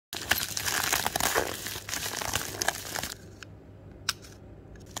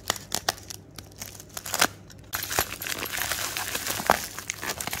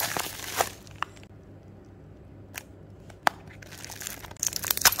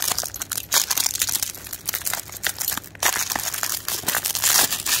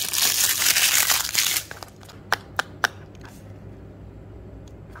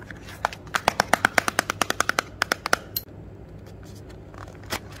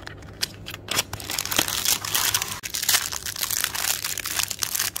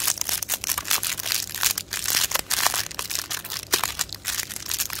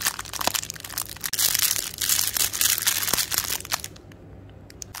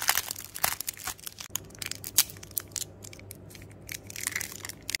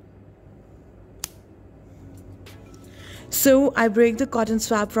So I break the cotton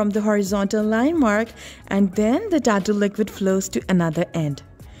swab from the horizontal line mark and then the tattoo liquid flows to another end.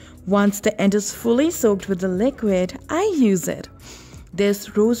 Once the end is fully soaked with the liquid, I use it.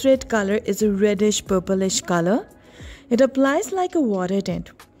 This rose red color is a reddish purplish color. It applies like a water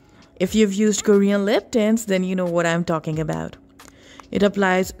tint. If you've used Korean lip tints, then you know what I'm talking about. It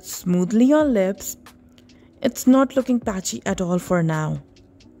applies smoothly on lips. It's not looking patchy at all for now.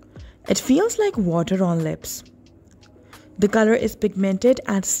 It feels like water on lips. The color is pigmented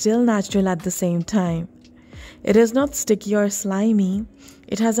and still natural at the same time. It is not sticky or slimy.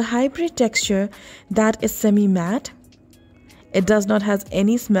 It has a hybrid texture that is semi-matte. It does not have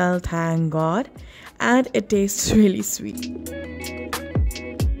any smell, thank God, and it tastes really sweet.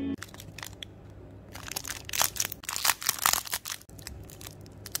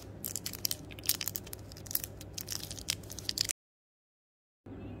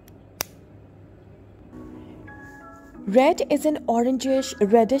 Red is an orangish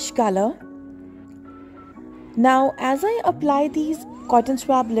reddish color. Now as I apply these cotton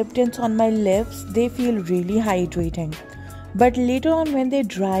swab lip tints on my lips, they feel really hydrating. But later on when they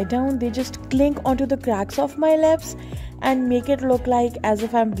dry down, they just cling onto the cracks of my lips and make it look like as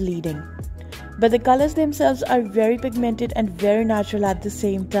if I'm bleeding. But the colors themselves are very pigmented and very natural at the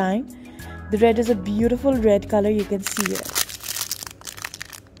same time. The red is a beautiful red color, you can see it.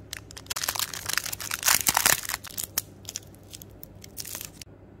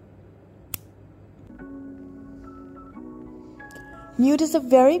 Nude is a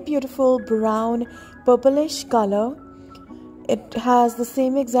very beautiful brown purplish color. It has the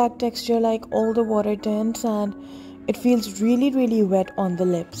same exact texture like all the water tints and it feels really wet on the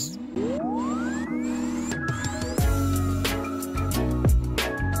lips.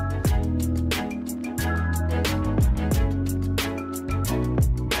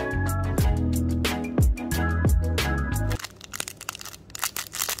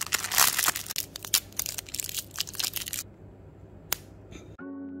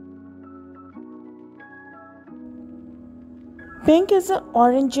 Pink is an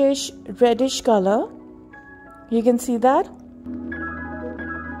orangish reddish color. You can see that.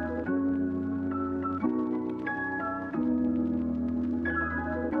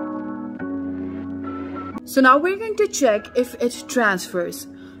 So now we're going to check if it transfers.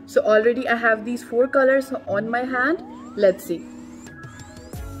 So already I have these 4 colors on my hand. Let's see.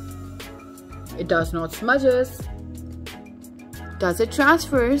 It does not smudges. Does it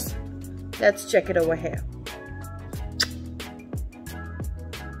transfers? Let's check it over here.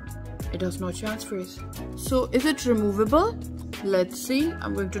 It does not transfer. So is it removable? Let's see.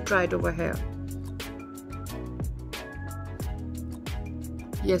 I'm going to try it over here.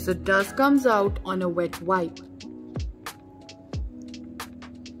 Yes, it does comes out on a wet wipe.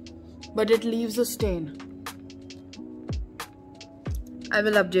 But it leaves a stain. I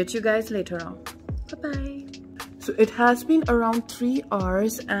will update you guys later on. Bye-bye. So it has been around 3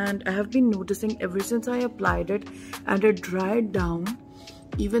 hours and I have been noticing ever since I applied it and it dried down.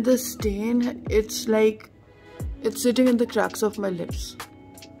 Even the stain, it's like it's sitting in the cracks of my lips.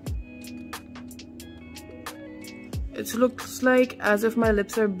 It looks like as if my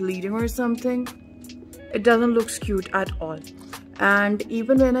lips are bleeding or something. It doesn't look cute at all. And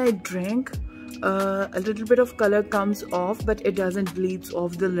even when I drink, a little bit of color comes off, but it doesn't bleed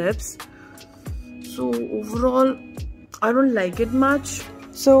off the lips. So overall, I don't like it much.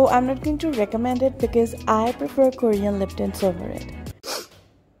 So I'm not going to recommend it because I prefer Korean lip tints over it.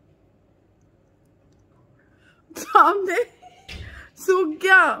 सामने सूख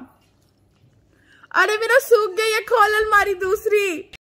गया. अरे मेरा सूख गई है, खोल अलमारी दूसरी.